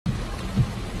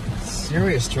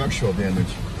serious structural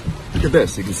damage. Look at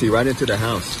this. You can see right into the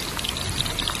house.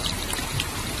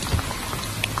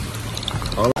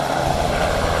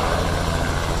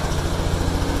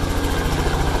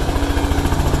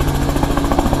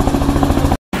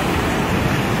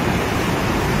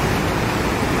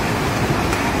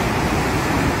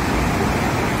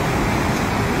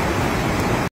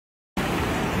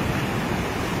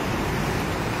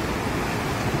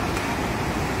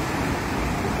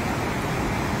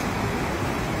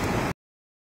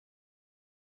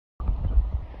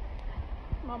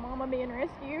 My mama being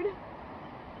rescued.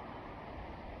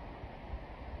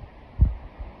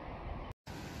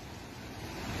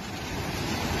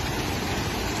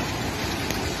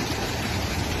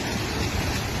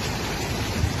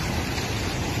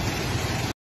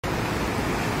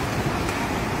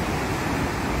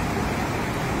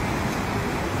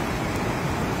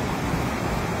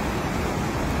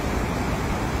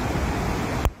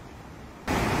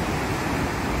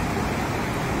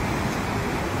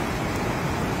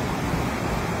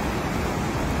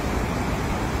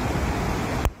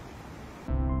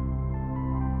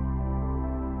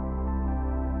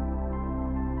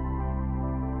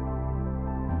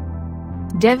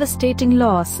 Devastating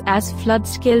loss as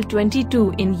floods killed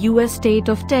 22 in U.S. state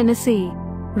of Tennessee.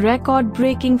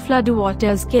 Record-breaking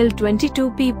floodwaters killed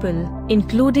 22 people,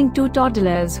 including 2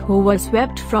 toddlers who were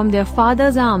swept from their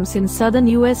father's arms in southern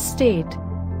U.S. state.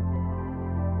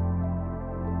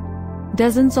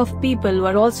 Dozens of people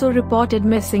were also reported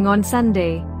missing on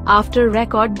Sunday, after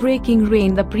record-breaking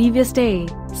rain the previous day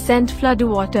sent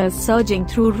floodwaters surging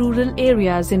through rural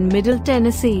areas in Middle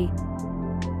Tennessee.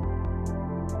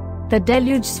 The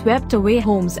deluge swept away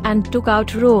homes and took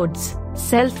out roads,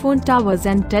 cell phone towers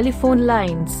and telephone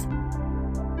lines.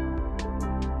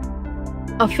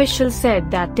 Officials said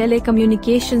that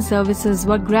telecommunication services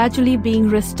were gradually being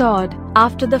restored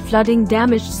after the flooding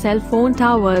damaged cell phone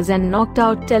towers and knocked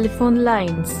out telephone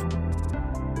lines.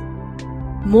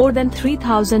 More than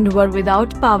 3,000 were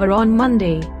without power on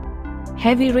Monday.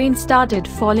 Heavy rain started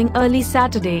falling early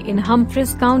Saturday in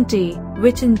Humphreys County,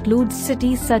 which includes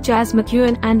cities such as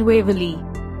McEwen and Waverly.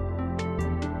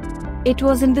 It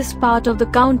was in this part of the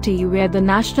county where the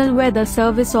National Weather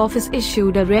Service Office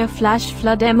issued a rare flash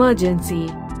flood emergency.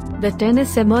 The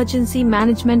Tennessee Emergency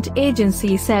Management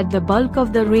Agency said the bulk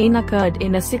of the rain occurred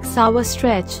in a 6-hour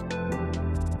stretch.